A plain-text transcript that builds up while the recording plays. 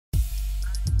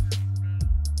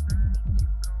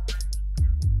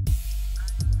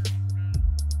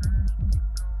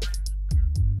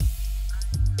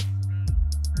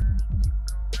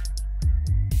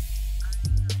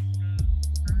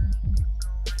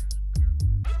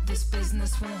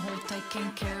business won't hold tight,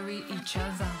 can carry each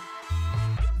other.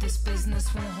 This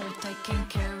business won't hold tight, can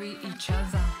carry each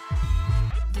other.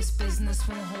 This business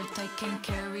won't hold tight, can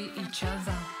carry each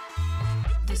other.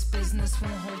 This business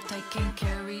won't hold tight, can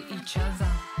carry each other.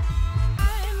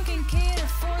 I can cater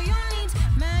for your needs,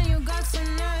 man, you got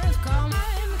some nerve, come.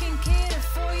 I can cater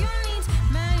for your needs,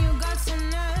 man, you got some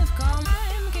nerve, come.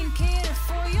 I can cater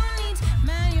for your needs,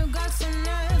 man, you got some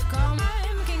nerve, come.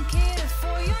 I can cater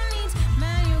for your needs,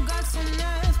 man, you got some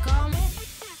nerve, come.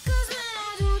 Cause man,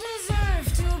 I do deserve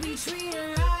to be treated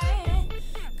right.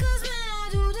 Cause man, I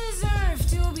do deserve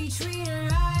to be treated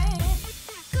right.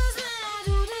 Cause man, I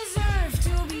do deserve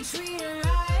to be treated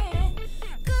right.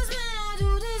 Cause man, I do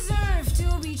deserve to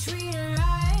be treated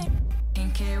right. And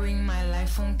carrying my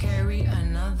life won't carry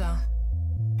another.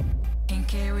 And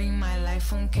carrying my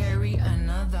life won't carry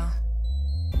another.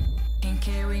 And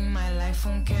carrying my life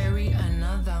won't carry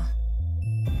another.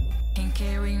 And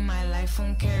carrying my life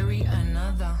won't carry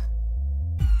another.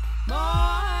 Boy,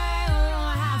 I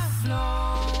don't have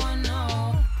flow,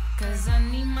 no. Cause I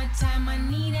need my time, I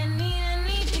need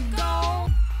to go.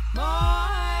 Boy,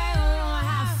 I don't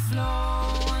have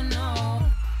flow, no.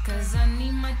 Cause I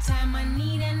need my time, I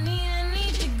need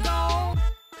to go.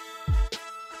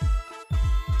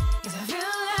 Cause I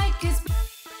feel like it's.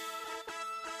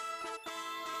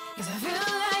 Cause I feel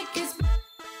like it's.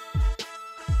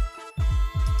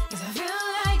 Cause I feel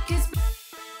like it's.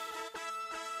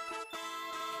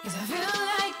 Cause I feel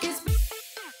like it's.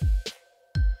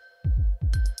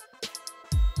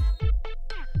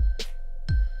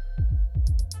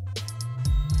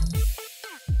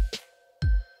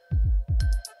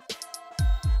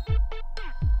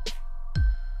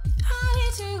 I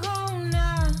need to go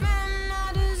now, man. I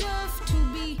deserve to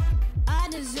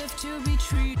be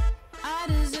treated. I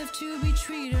deserve to be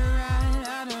treated right.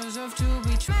 I deserve to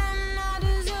be treated. I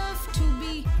deserve to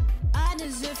be. I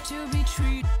deserve to be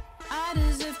treated. I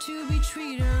deserve to be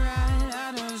treated right.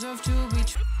 I deserve to be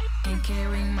treated. And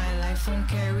carrying my life won't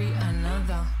carry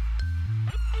another.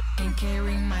 And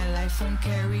carrying my life won't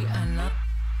carry another.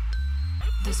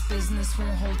 This business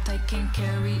won't hold tight, can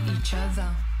carry each other.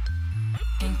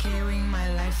 And carrying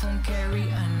my life won't carry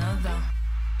another.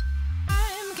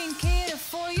 I can cater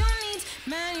for your needs,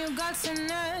 man, you got some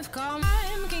nerve, come.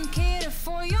 I can cater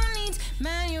for your needs,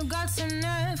 man, you got some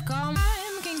nerve, come.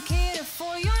 I can cater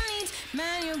for your needs,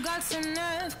 man, you got some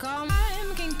nerve, come.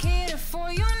 I can cater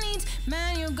for your needs,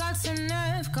 man, you got some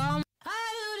nerve, come. I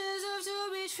do deserve to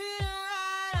be treated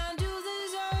right, I do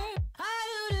deserve. I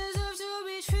do deserve to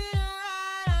be treated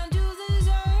right, I do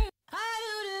deserve. I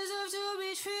do deserve to be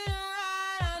treated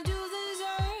right, I do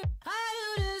deserve. I do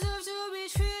deserve to be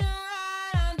treated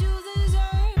right, I do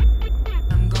deserve.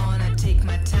 I'm gonna take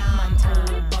my time,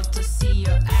 I'm about to see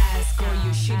your ass. Girl,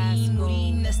 you shitty,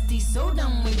 moody, nasty, so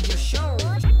done with your show.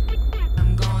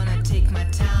 I'm gonna take my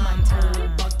time,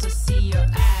 I'm about to see your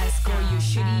ass. Girl, you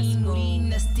shitty, moody,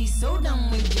 nasty, so done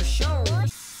with your show.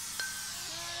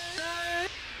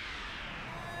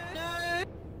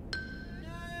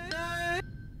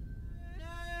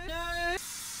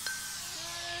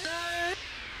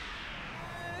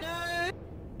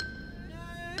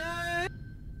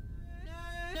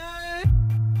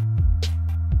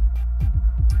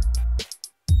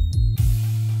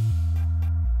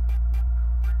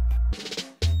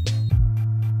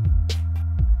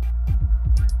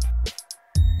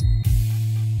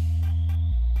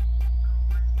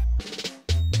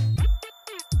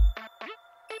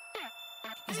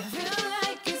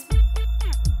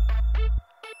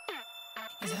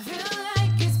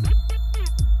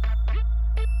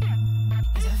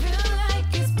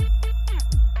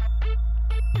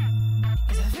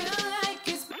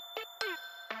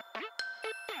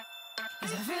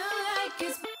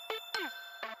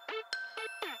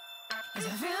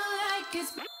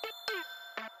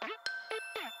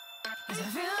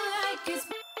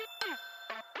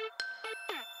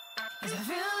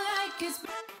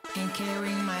 And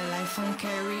carrying my life won't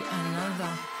carry another.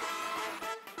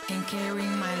 And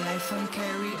carrying my life won't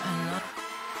carry another.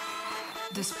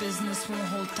 This business won't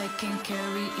hold tight, can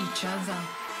carry each other.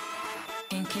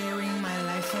 And carrying my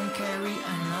life won't carry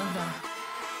another.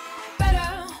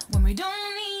 Better when we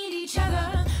don't need each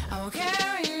other. I will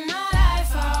carry